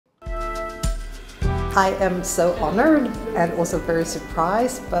I am so honored and also very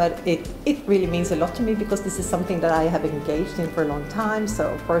surprised, but it really means a lot to me because this is something that I have engaged in for a long time. So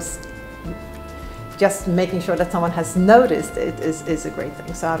of course, just making sure that someone has noticed it is a great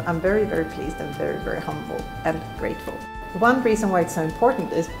thing. So I'm very, very pleased and very, very humble and grateful. One reason why it's so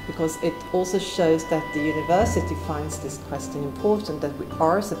important is because it also shows that the university finds this question important, that we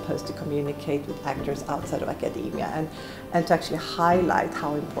are supposed to communicate with actors outside of academia and to actually highlight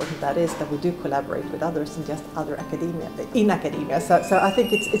how important that is, that we do collaborate with others and just other academia, in academia. So I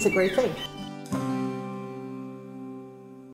think it's a great thing.